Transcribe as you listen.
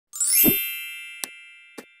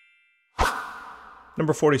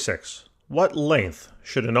Number 46. What length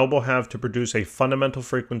should an oboe have to produce a fundamental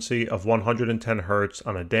frequency of 110 Hertz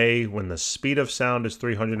on a day when the speed of sound is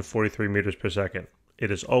 343 meters per second? It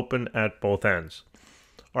is open at both ends.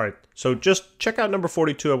 All right, so just check out number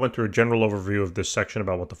 42. I went through a general overview of this section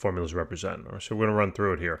about what the formulas represent. All right, so we're going to run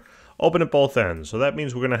through it here. Open at both ends. So that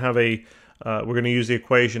means we're going to have we're going to use the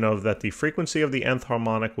equation of that the frequency of the nth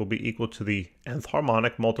harmonic will be equal to the nth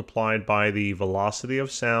harmonic multiplied by the velocity of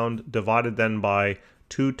sound divided then by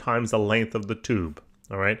 2 times the length of the tube.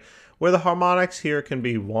 All right, where the harmonics here can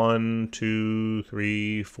be 1, 2,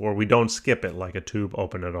 3, 4. We don't skip it like a tube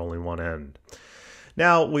open at only one end.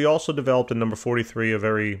 Now, we also developed in number 43 a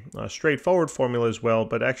very straightforward formula as well,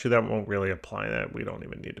 but actually that won't really apply. That we don't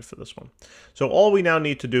even need it for this one. So all we now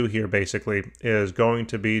need to do here basically is going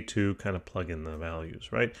to be to kind of plug in the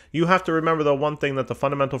values, right? You have to remember though one thing, that the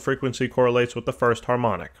fundamental frequency correlates with the first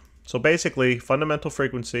harmonic. So basically fundamental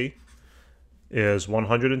frequency is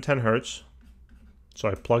 110 Hertz. So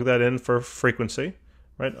I plug that in for frequency,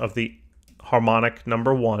 right, of the harmonic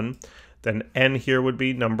number 1. Then n here would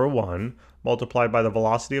be number 1, multiplied by the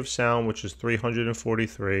velocity of sound, which is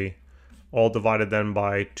 343, all divided then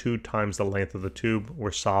by 2 times the length of the tube.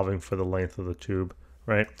 We're solving for the length of the tube,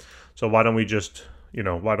 right? So why don't we just,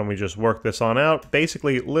 work this on out?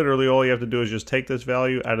 Basically, literally all you have to do is just take this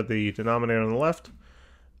value out of the denominator on the left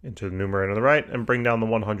into the numerator on the right and bring down the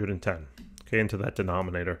 110, okay, into that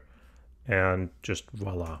denominator. And just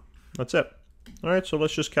voila, that's it. All right, so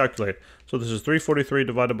let's just calculate. So this is 343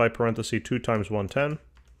 divided by parenthesis 2 times 110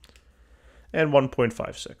 and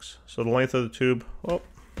 1.56. So the length of the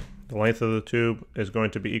tube, is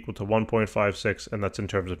going to be equal to 1.56, and that's in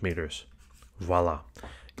terms of meters. Voila.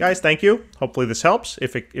 Guys, thank you. Hopefully this helps.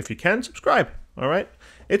 If you can, subscribe. All right,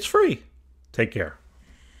 it's free. Take care.